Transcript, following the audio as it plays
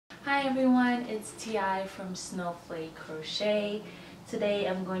Hi everyone, it's Ti from Snowflake Crochet. Today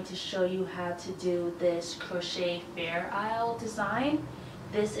I'm going to show you how to do this crochet fair isle design.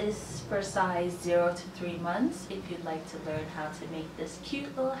 This is for size 0 to 3 months. If you'd like to learn how to make this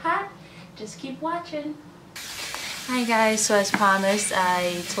cute little hat, just keep watching. Hi guys, so as promised,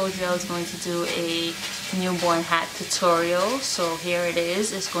 I told you I was going to do a newborn hat tutorial. So here it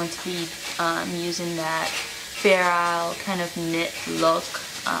is. It's going to be using that fair isle kind of knit look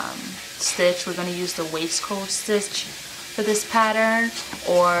stitch. We're going to use the waistcoat stitch for this pattern,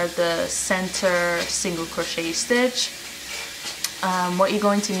 or the center single crochet stitch. What you're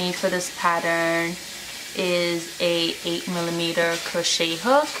going to need for this pattern is a 8mm crochet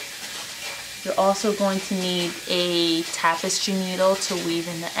hook. You're also going to need a tapestry needle to weave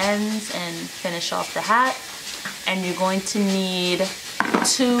in the ends and finish off the hat. And you're going to need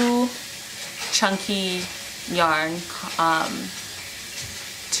 2 chunky yarn,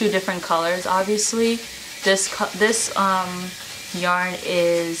 2 different colors obviously. This yarn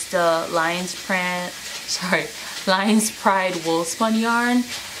is the Lion's Pride wool spun yarn.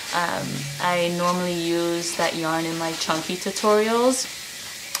 I normally use that yarn in my chunky tutorials.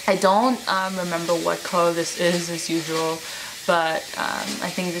 I don't remember what color this is as usual, but I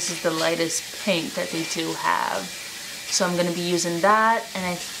think this is the lightest pink that they do have. So I'm going to be using that,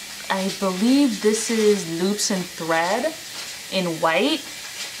 and I believe this is loops and thread in white.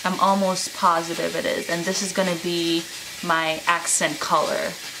 I'm almost positive it is, and this is going to be my accent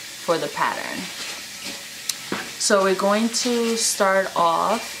color for the pattern. So we're going to start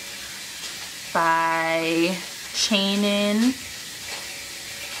off by chaining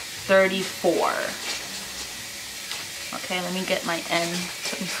 34. Okay, let me get my end. It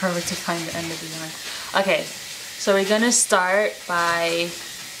took me forever to find the end of the yarn. Okay, so we're gonna start by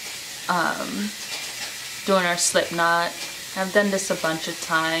doing our slip knot. I've done this a bunch of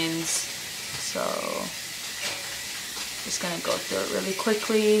times, so just gonna go through it really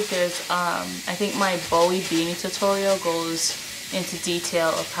quickly. There's I think my Bowie beanie tutorial goes into detail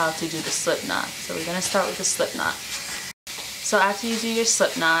of how to do the slip knot. So we're gonna start with the slip knot. So after you do your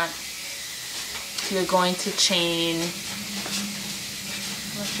slip knot, you're going to chain,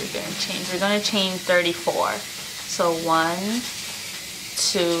 what you're going to chain? We're going to chain 34. So 1,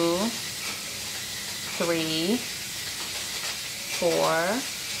 2, 3, 4.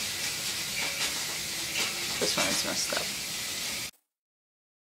 This one is messed up.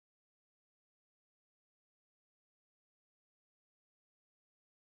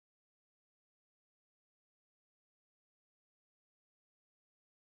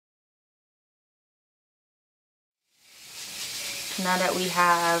 Now that we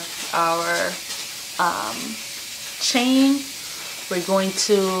have our chain, we're going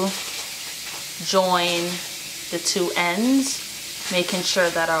to join the 2 ends, making sure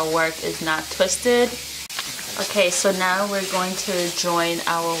that our work is not twisted. Okay, so now we're going to join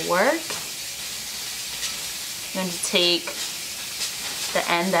our work. I'm going to take the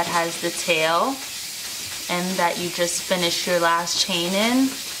end that has the tail, and that you just finished your last chain in.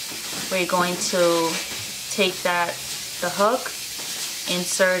 We're going to take the hook,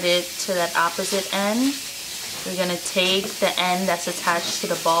 insert it to that opposite end. We're going to take the end that's attached to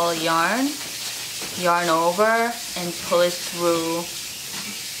the ball of yarn over and pull it through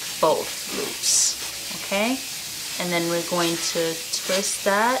both loops. Okay? And then we're going to twist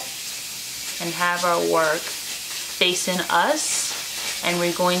that and have our work facing us. And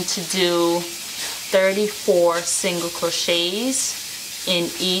we're going to do 34 single crochets in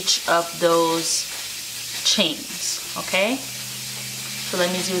each of those chains. Okay? So let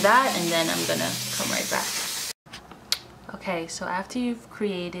me do that, and then I'm gonna come right back. Okay, so after you've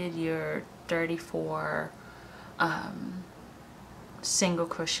created your 34 single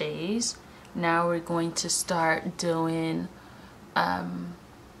crochets, now we're going to start doing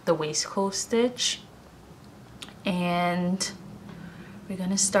the waistcoat stitch, and we're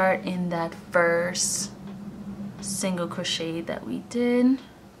gonna start in that first single crochet that we did.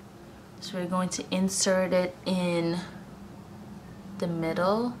 So we're going to insert it in the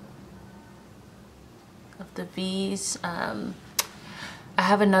middle of the V's. I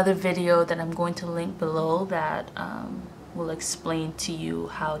have another video that I'm going to link below that will explain to you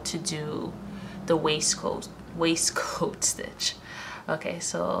how to do the waistcoat stitch. Okay,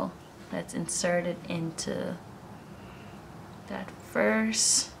 so let's insert it into that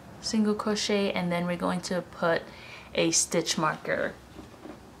first single crochet, and then we're going to put a stitch marker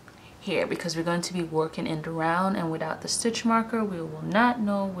here because we're going to be working in the round, and without the stitch marker we will not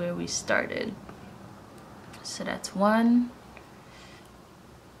know where we started. So that's 1.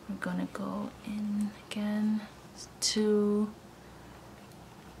 We're gonna go in again. 2,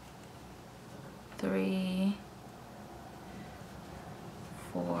 3,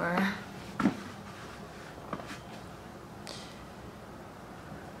 4,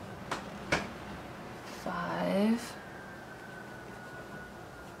 5,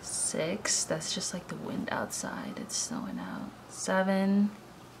 6. That's just like the wind outside. It's snowing out. 7,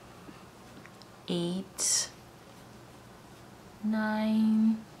 8,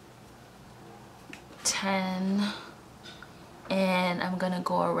 9, 10, and I'm gonna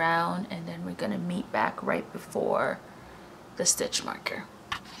go around and then we're gonna meet back right before the stitch marker.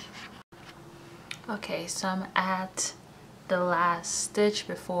 Okay, so I'm at the last stitch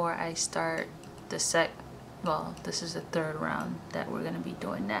before I start the well, this is the third round that we're gonna be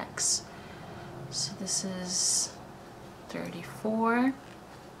doing next. So this is 34.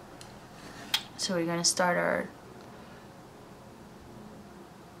 So we're gonna start our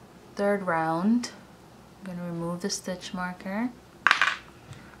third round. I'm gonna remove the stitch marker. I'm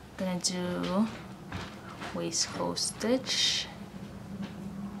gonna do waistcoat stitch.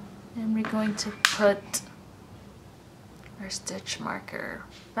 And we're going to put our stitch marker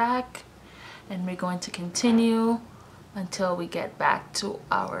back, and we're going to continue until we get back to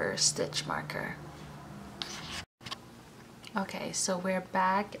our stitch marker. Okay, so we're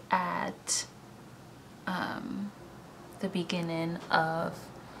back at the beginning of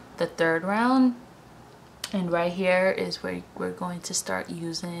the third round, and right here is where we're going to start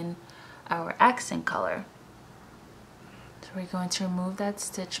using our accent color. So we're going to remove that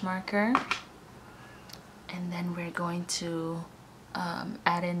stitch marker, and then we're going to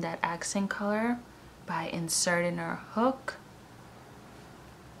add in that accent color by inserting our hook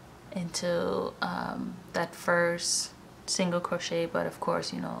into that first single crochet, but of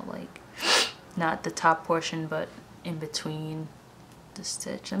course, you know, like not the top portion but in between the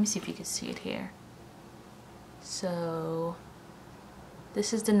stitch. Let me see if you can see it here. So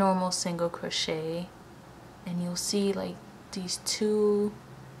this is the normal single crochet, and you'll see like these two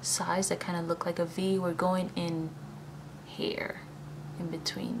sides that kind of look like a V. We're going in here in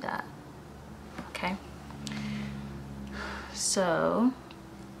between that. Okay, so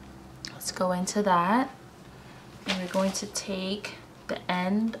let's go into that, and we're going to take the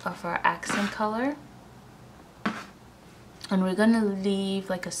end of our accent color, and we're going to leave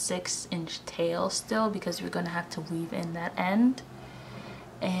like a 6-inch tail still because we're going to have to weave in that end,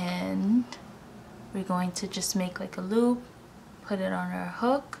 and we're going to just make like a loop, put it on our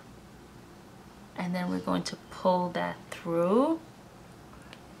hook, and then we're going to pull that through,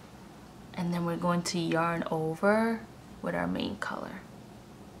 and then we're going to yarn over with our main color.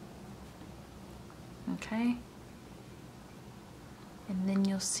 Okay, and then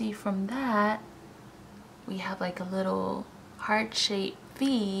you'll see from that we have like a little heart-shaped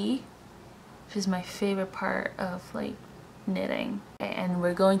V, which is my favorite part of like knitting. Okay, and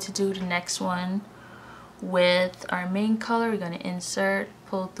we're going to do the next one with our main color. We're going to insert,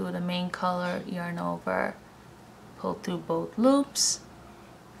 pull through the main color, yarn over, pull through both loops.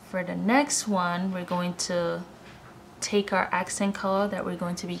 For the next one, we're going to take our accent color that we're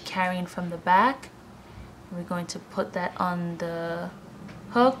going to be carrying from the back, and we're going to put that on the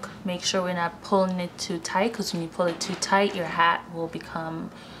hook. Make sure we're not pulling it too tight, because when you pull it too tight, your hat will become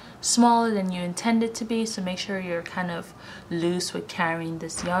smaller than you intend it to be. So make sure you're kind of loose with carrying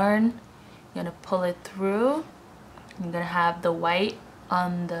this yarn. You're gonna pull it through. You're gonna have the white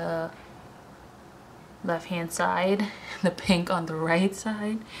on the left hand side, the pink on the right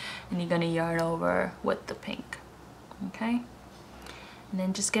side, and you're gonna yarn over with the pink. Okay, and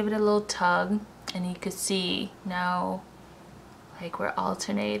then just give it a little tug, and you could see now like we're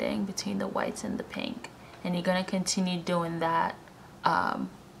alternating between the whites and the pink, and you're gonna continue doing that.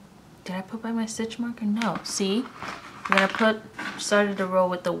 Did I put by my stitch marker? No. See, we're gonna started the row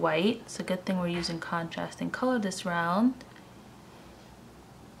with the white. It's a good thing we're using contrasting color this round.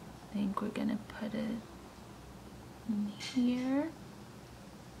 I think we're gonna put it in here.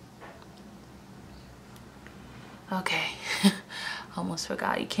 Okay, almost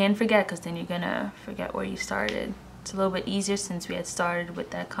forgot. You can't forget, because then you're gonna forget where you started. It's a little bit easier since we had started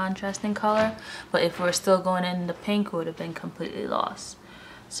with that contrasting color, but if we're still going in the pink, we would have been completely lost.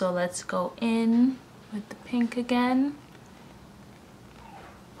 So let's go in with the pink again,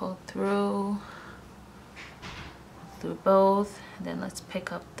 pull through both, and then let's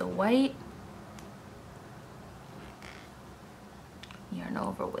pick up the white, yarn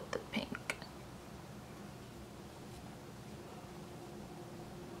over with the pink,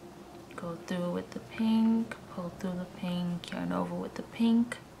 go through with the pink, pull through the pink, yarn over with the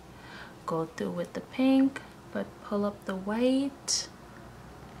pink, go through with the pink, but pull up the white,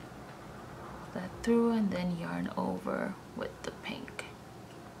 that through, and then yarn over with the pink.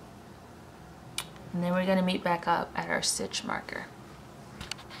 And then we're gonna meet back up at our stitch marker.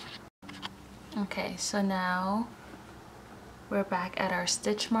 Okay, so now we're back at our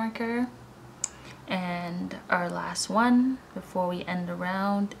stitch marker, and our last one before we end the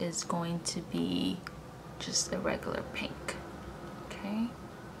round is going to be just a regular pink. Okay.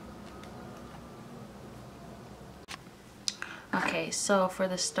 Okay, so for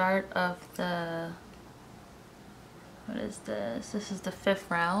the start of the, what is this? This is the 5th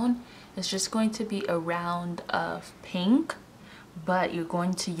round. It's just going to be a round of pink, but you're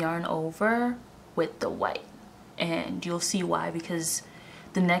going to yarn over with the white. And you'll see why, because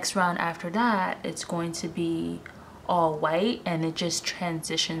the next round after that, it's going to be all white, and it just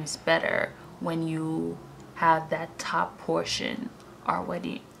transitions better when you have that top portion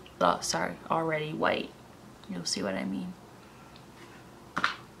already, already white. You'll see what I mean.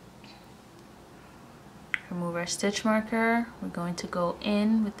 Remove our stitch marker. We're going to go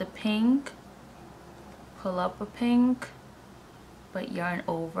in with the pink, pull up a pink, but yarn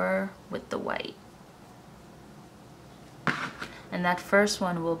over with the white. And that first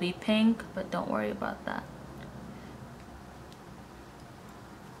one will be pink, but don't worry about that.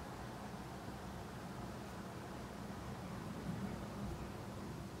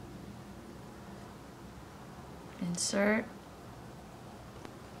 Insert,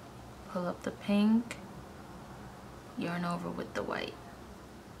 pull up the pink, yarn over with the white.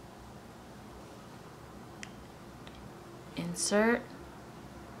 Insert,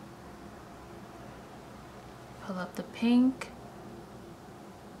 pull up the pink,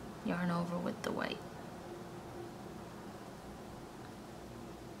 yarn over with the white.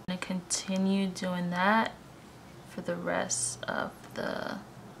 I'm going to continue doing that for the rest of the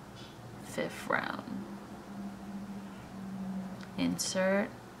 5th round. Insert,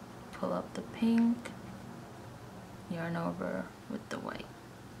 pull up the pink, yarn over with the white.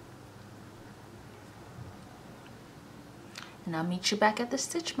 And I'll meet you back at the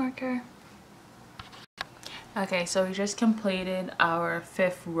stitch marker. Okay, so we just completed our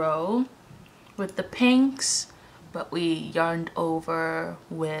 5th row with the pinks, but we yarned over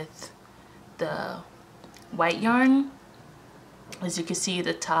with the white yarn. As you can see,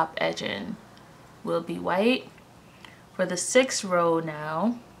 the top edging will be white. For the 6th row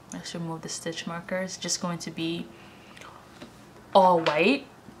now, let's remove the stitch marker. It's just going to be all white,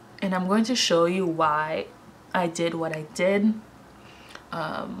 and I'm going to show you why I did what I did,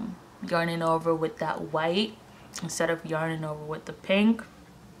 yarning over with that white instead of yarning over with the pink.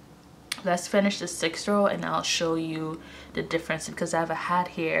 Let's finish the 6th row and I'll show you the difference, because I have a hat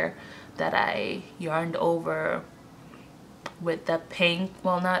here that I yarned over with the pink,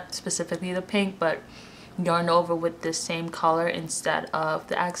 well, not specifically the pink, but yarn over with the same color instead of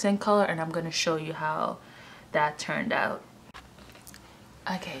the accent color, and I'm going to show you how that turned out.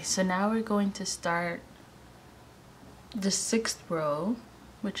 Okay, so now we're going to start the 6th row,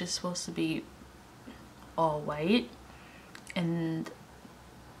 which is supposed to be all white, and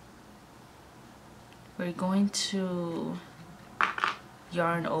we're going to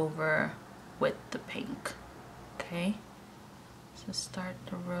yarn over with the pink. Okay, so start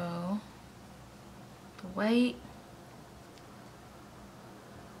the row, the white,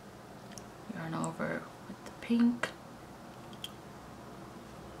 yarn over with the pink,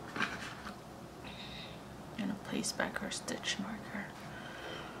 and place back our stitch marker.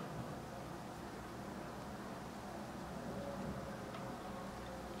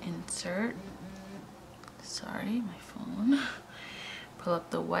 Insert, sorry, my phone. Pull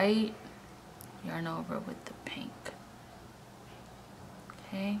up the white, yarn over with the pink.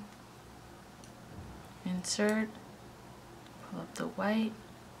 Okay, insert, pull up the white,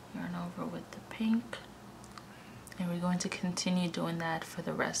 yarn over with the pink, and we're going to continue doing that for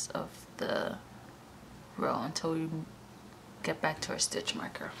the rest of the row until we get back to our stitch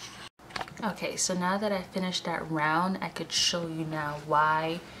marker. Okay, so now that I finished that round, I could show you now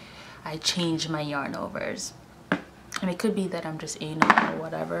why I changed my yarn overs. And it could be that I'm just anal or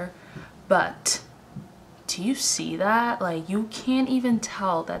whatever, but do you see that? Like, you can't even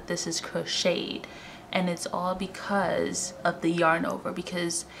tell that this is crocheted, and it's all because of the yarn over.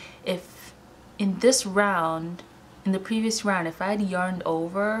 Because if in this round, in the previous round, if I had yarned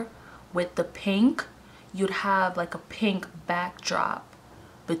over with the pink, you'd have like a pink backdrop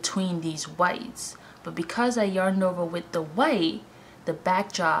between these whites, but because I yarned over with the white, the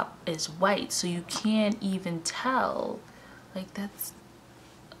backdrop is white, so you can't even tell. Like, that's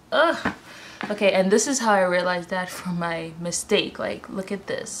ugh. Okay, and this is how I realized that from my mistake. Like, look at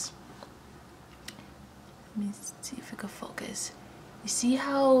this. Let me see if I can focus. You see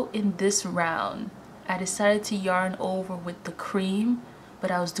how in this round I decided to yarn over with the cream,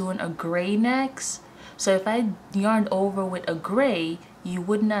 but I was doing a gray next. So if I yarned over with a gray, you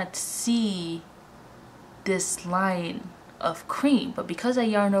would not see this line of cream. But because I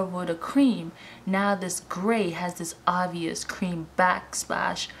yarned over with a cream, now this gray has this obvious cream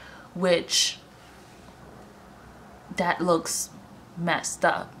backsplash, which that looks messed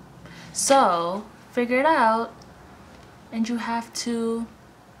up. So figure it out, and you have to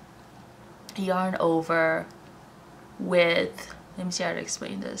yarn over with, let me see how to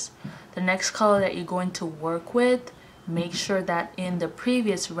explain this. The next color that you're going to work with, make sure that in the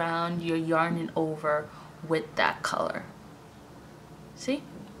previous round you're yarning over with that color. See?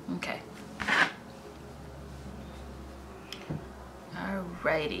 Okay.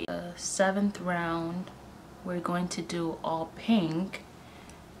 Alrighty. The 7th round we're going to do all pink,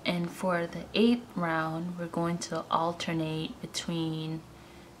 and for the 8th round we're going to alternate between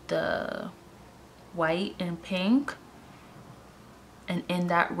the white and pink, and in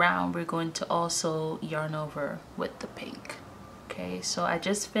that round we're going to also yarn over with the pink. Okay, so I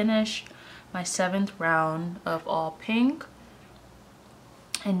just finished my 7th round of all pink,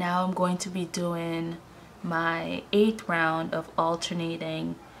 and now I'm going to be doing my 8th round of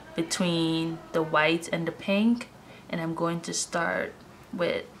alternating between the white and the pink, and I'm going to start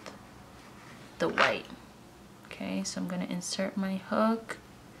with the white. Okay, so I'm going to insert my hook,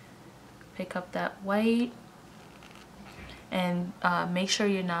 pick up that white, and make sure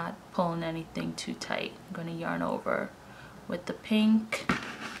you're not pulling anything too tight. I'm going to yarn over with the pink,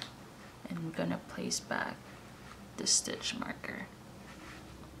 and I'm going to place back the stitch marker.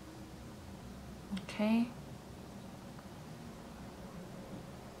 Okay,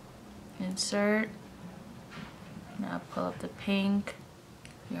 insert, now pull up the pink,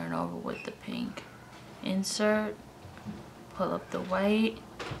 yarn over with the pink, insert, pull up the white,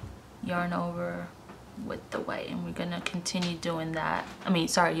 yarn over with the white, and we're gonna continue doing that.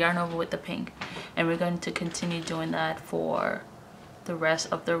 Yarn over with the pink, and we're going to continue doing that for the rest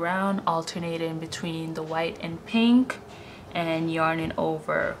of the round, alternating between the white and pink and yarning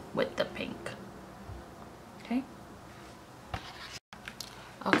over with the pink.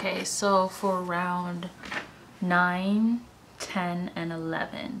 Okay, so for round 9, 10, and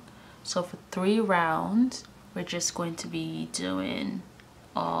 11, so for 3 rounds we're just going to be doing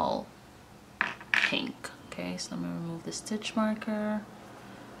all pink. Okay, so let me remove the stitch marker,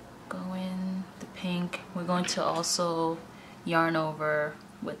 go in the pink. We're going to also yarn over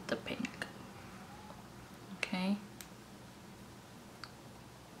with the pink. Okay,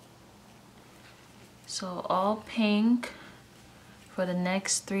 so all pink for the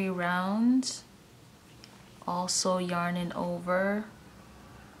next 3 rounds, also yarning over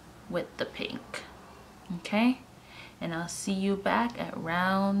with the pink. Okay, and I'll see you back at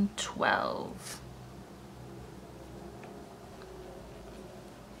round 12.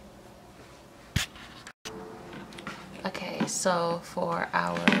 Okay, so for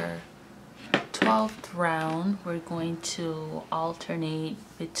our 12th round we're going to alternate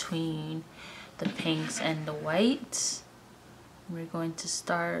between the pinks and the whites. We're going to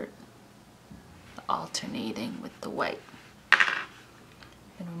start alternating with the white.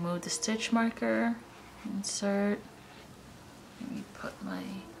 And remove the stitch marker, insert, let me put my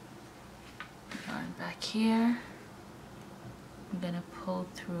yarn back here. I'm gonna pull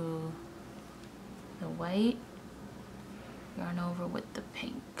through the white, yarn over with the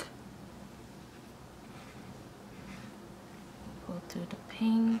pink, pull through the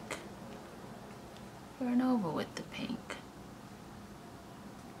pink, yarn over with the pink,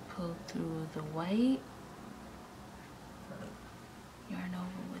 pull through the white, yarn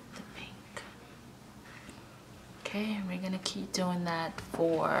over with the pink. Okay, and we're gonna keep doing that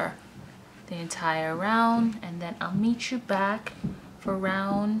for the entire round, and then I'll meet you back for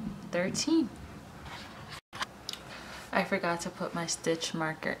round 13. I forgot to put my stitch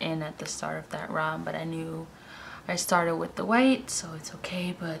marker in at the start of that round, but I knew I started with the white, so it's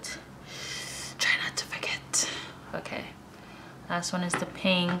okay, but try not to forget. Okay, last one is the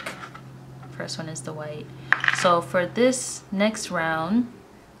pink, first one is the white. So for this next round,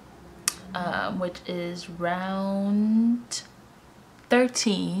 which is round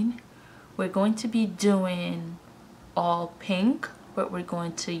 13, we're going to be doing all pink, but we're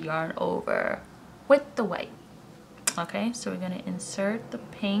going to yarn over with the white. Okay, so we're going to insert the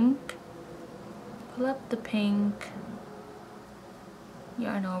pink, pull up the pink,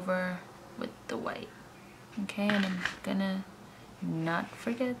 yarn over with the white. Okay, and I'm gonna not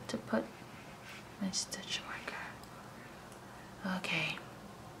forget to put my stitch marker. Okay,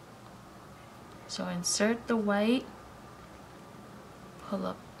 so insert the white, pull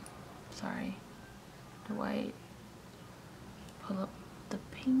up, the white, pull up the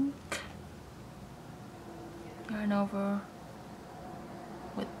pink, yarn over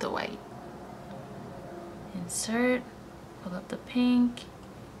with the white, insert, pull up the pink,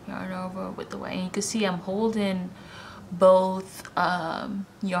 yarn over with the white. And you can see I'm holding both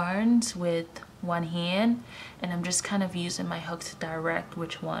yarns with one hand, and I'm just kind of using my hook to direct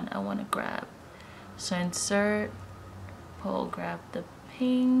which one I want to grab. So insert, pull, grab the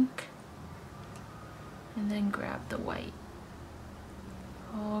pink, and then grab the white.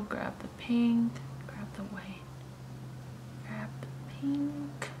 Pull, grab the pink, grab the white, grab the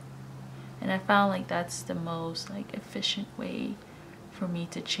pink. And I found like that's the most like efficient way for me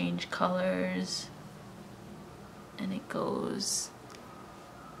to change colors, and it goes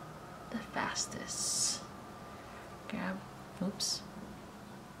the fastest. Grab, oops,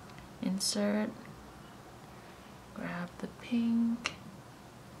 insert, grab the pink,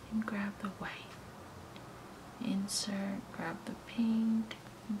 and grab the white. Insert, grab the pink,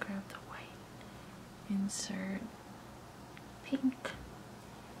 and grab the white. Insert, pink,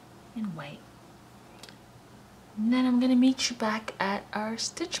 and white. And then I'm gonna meet you back at our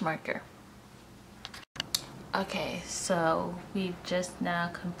stitch marker. Okay, so we've just now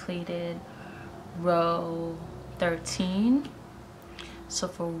completed row 13. So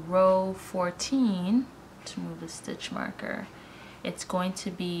for row 14, to move the stitch marker, it's going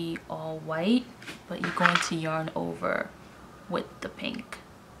to be all white, but you're going to yarn over with the pink.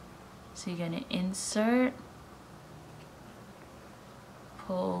 So you're going to insert,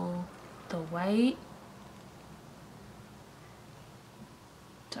 pull the white,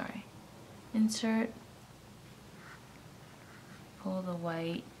 insert, pull the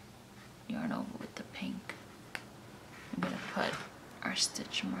white, yarn over with the pink. I'm going to put our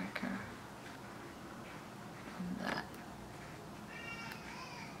stitch marker on that.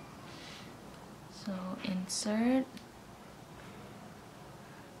 So insert,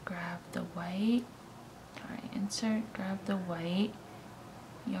 grab the white, insert, grab the white,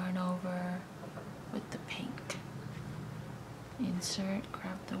 yarn over with the pink. Insert,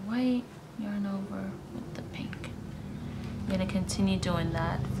 grab the white, yarn over with the pink. I'm going to continue doing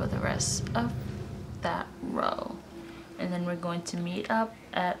that for the rest of that row. And then we're going to meet up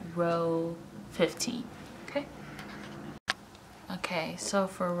at row 15. Okay? Okay, so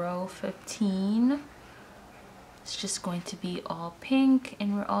for row 15, it's just going to be all pink,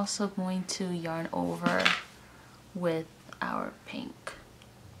 and we're also going to yarn over with our pink.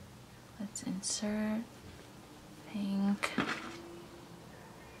 Let's insert, pink,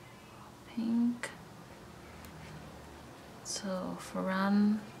 pink. So for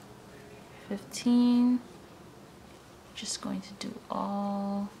round 15, just going to do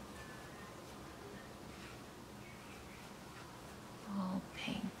all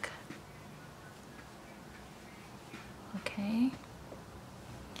pink. Okay,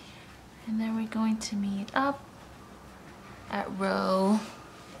 and then we're going to meet up at row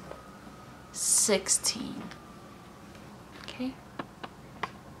 16.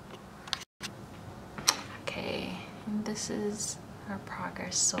 Okay, and this is our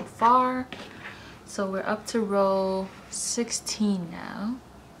progress so far. So we're up to row 16 now,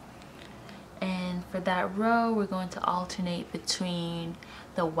 and for that row we're going to alternate between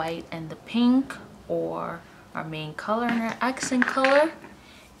the white and the pink, or our main color and our accent color,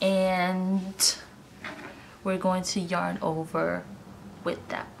 and we're going to yarn over with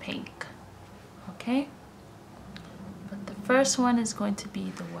that pink. Okay, but the first one is going to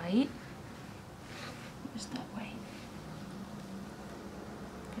be the white. Where's that white?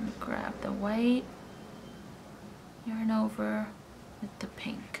 I'm gonna grab the white, yarn over with the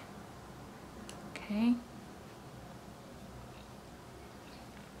pink. Okay,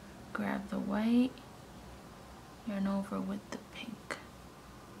 grab the white, yarn over with the pink.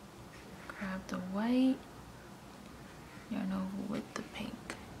 Grab the white, yarn over with the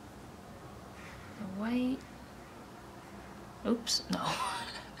pink. The white, oops, no.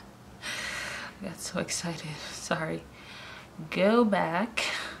 I got so excited, sorry. Go back.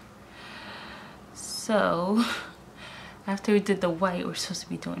 So after we did the white, we're supposed to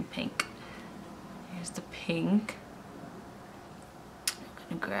be doing pink. Here's the pink. I'm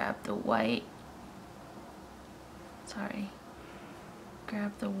gonna grab the white.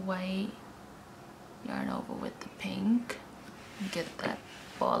 Grab the white, yarn over with the pink, and get that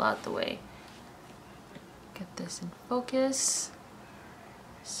ball out the way. Get this in focus.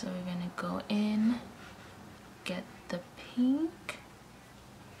 So we're gonna go in, get the pink,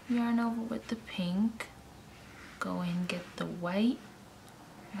 yarn over with the pink, go in, get the white,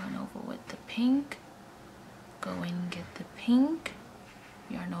 yarn over with the pink, go in, get the pink,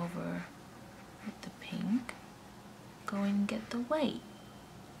 yarn over with the pink, go in, get the white.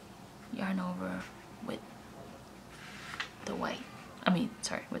 yarn over with the white.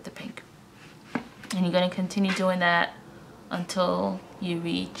 With the pink. And you're going to continue doing that until you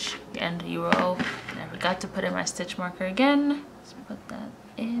reach the end of your row. And I forgot to put in my stitch marker again. Let's put that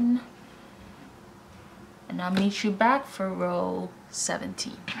in. And I'll meet you back for row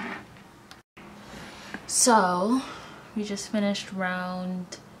 17. So we just finished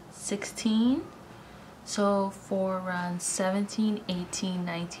round 16. So for round 17, 18,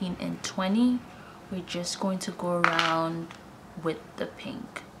 19, and 20, we're just going to go around with the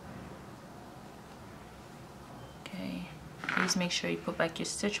pink. Okay, please make sure you put back your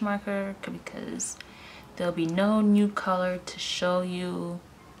stitch marker because there'll be no new color to show you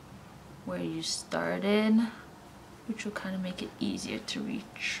where you started, which will kind of make it easier to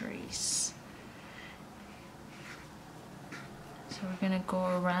retrace. So we're gonna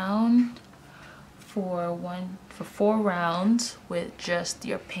go around for 4 rounds with just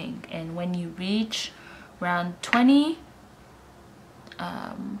your pink, and when you reach round 20,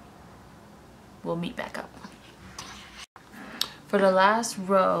 we'll meet back up. For the last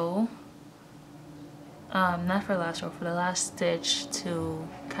row, not for the last row, for the last stitch to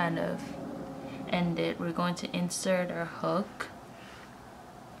kind of end it, we're going to insert our hook.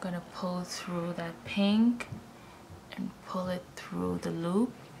 I'm gonna pull through that pink and pull it through the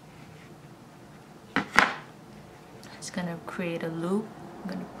loop. It's gonna create a loop. I'm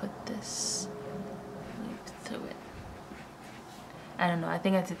gonna put this loop through it. I don't know, I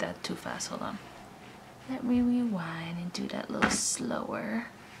think I did that too fast. Hold on. Let me rewind and do that a little slower.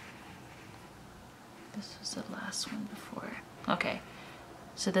 This was the last one before. Okay,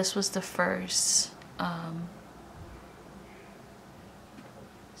 so this was the first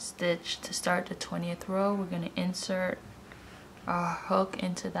stitch to start the 20th row. We're gonna insert our hook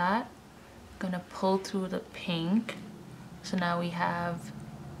into that. Gonna pull through the pink. So now we have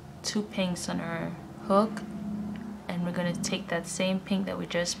 2 pinks on our hook, and we're gonna take that same pink that we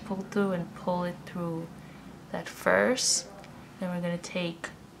just pulled through and pull it through that first. Then we're gonna take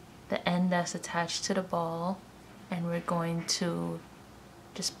the end that's attached to the ball, and we're going to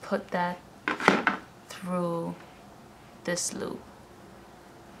just put that through this loop.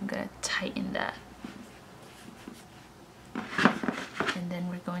 I'm gonna tighten that, and then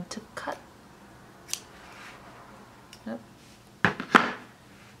we're going to cut. Yep.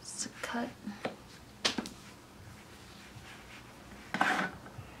 It's a cut.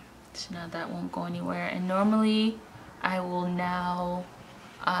 So now that won't go anywhere, and normally I will now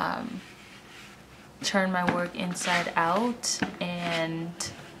turn my work inside out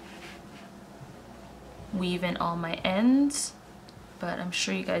and weave in all my ends, but I'm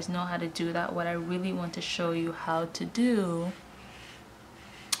sure you guys know how to do that. What I really want to show you how to do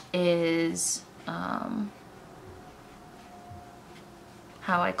is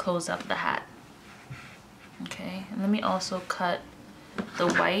how I close up the hat. Okay, and let me also cut the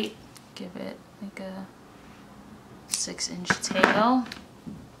white, give it like a 6-inch tail.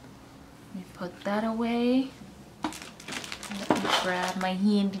 Let me put that away. Let me grab my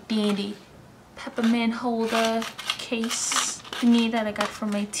handy dandy peppermint holder case thingy that I got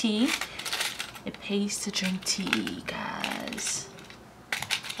from my tea. It pays to drink tea, guys.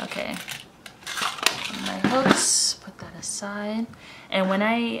 Okay, my hooks, put that aside. And when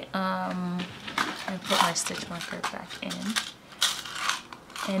I put my stitch marker back in,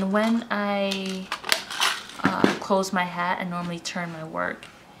 and when I close my hat, I normally turn my work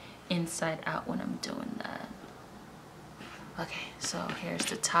inside out when I'm doing that. Okay, so here's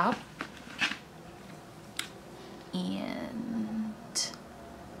the top, and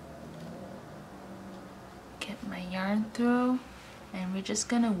get my yarn through, and we're just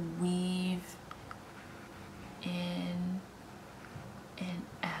gonna weave in and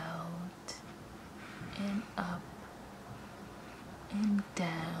out and up and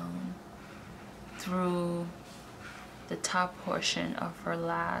down through the top portion of her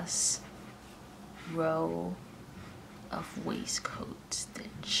last row of waistcoat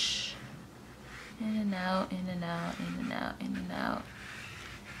stitch. In and out, in and out, in and out, in and out.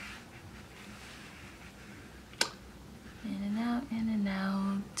 In and out, in and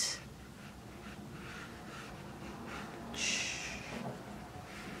out.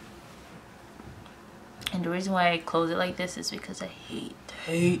 And the reason why I close it like this is because I hate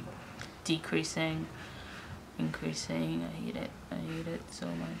decreasing, increasing. I hate it so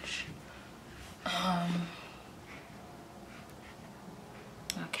much.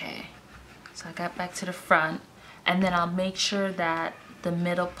 Okay, so I got back to the front, and then I'll make sure that the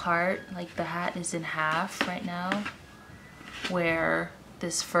middle part, like the hat, is in half right now, where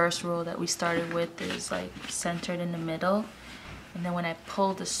this first row that we started with is like centered in the middle. And then when I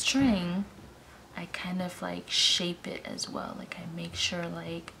pull the string, I kind of like shape it as well. Like I make sure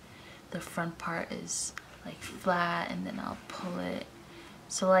like the front part is like flat, and then I'll pull it.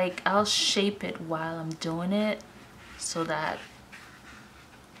 So like I'll shape it while I'm doing it so that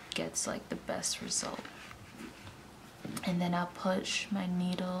gets like the best result. And then I'll push my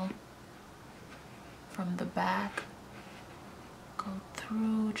needle from the back, go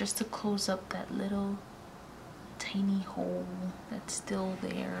through just to close up that little tiny hole that's still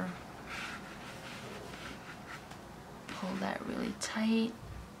there. Pull that really tight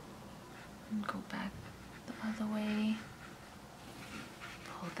and go back the other way.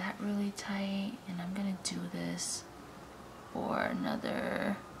 Pull that really tight, and I'm gonna do this for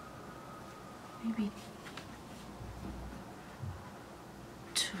another maybe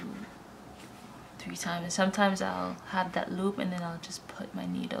 2-3 times. And sometimes I'll have that loop and then I'll just put my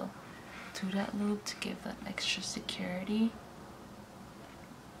needle through that loop to give that extra security.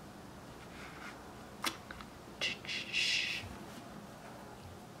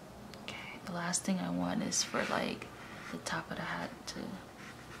 Okay, the last thing I want is for like the top of the hat to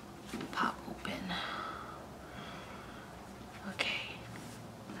pop open. Okay,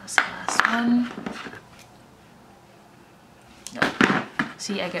 that's the last one. No.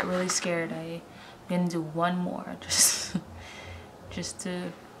 See, I get really scared. I'm gonna do one more just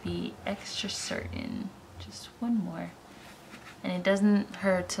to be extra certain. Just one more. And it doesn't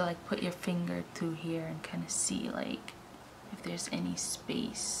hurt to like put your finger through here and kind of see like if there's any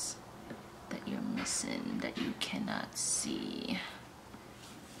space that you're missing that you cannot see.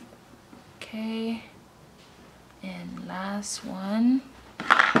 Okay, and last one.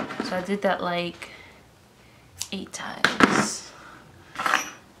 So I did that like 8 times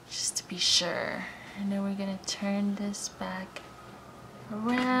just to be sure. And then we're gonna turn this back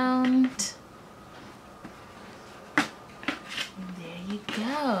around. And there you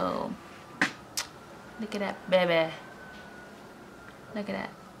go. Look at that, baby. Look at that.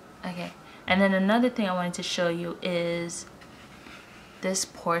 Okay, and then another thing I wanted to show you is this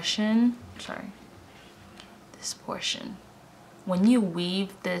portion. Sorry, this portion. When you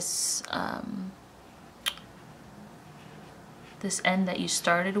weave this this end that you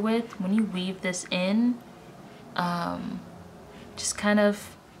started with, when you weave this in, just kind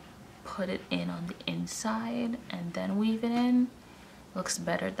of put it in on the inside and then weave it in. Looks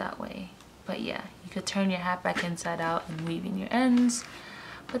better that way. But yeah, you could turn your hat back inside out and weave in your ends.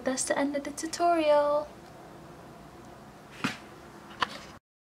 But that's the end of the tutorial.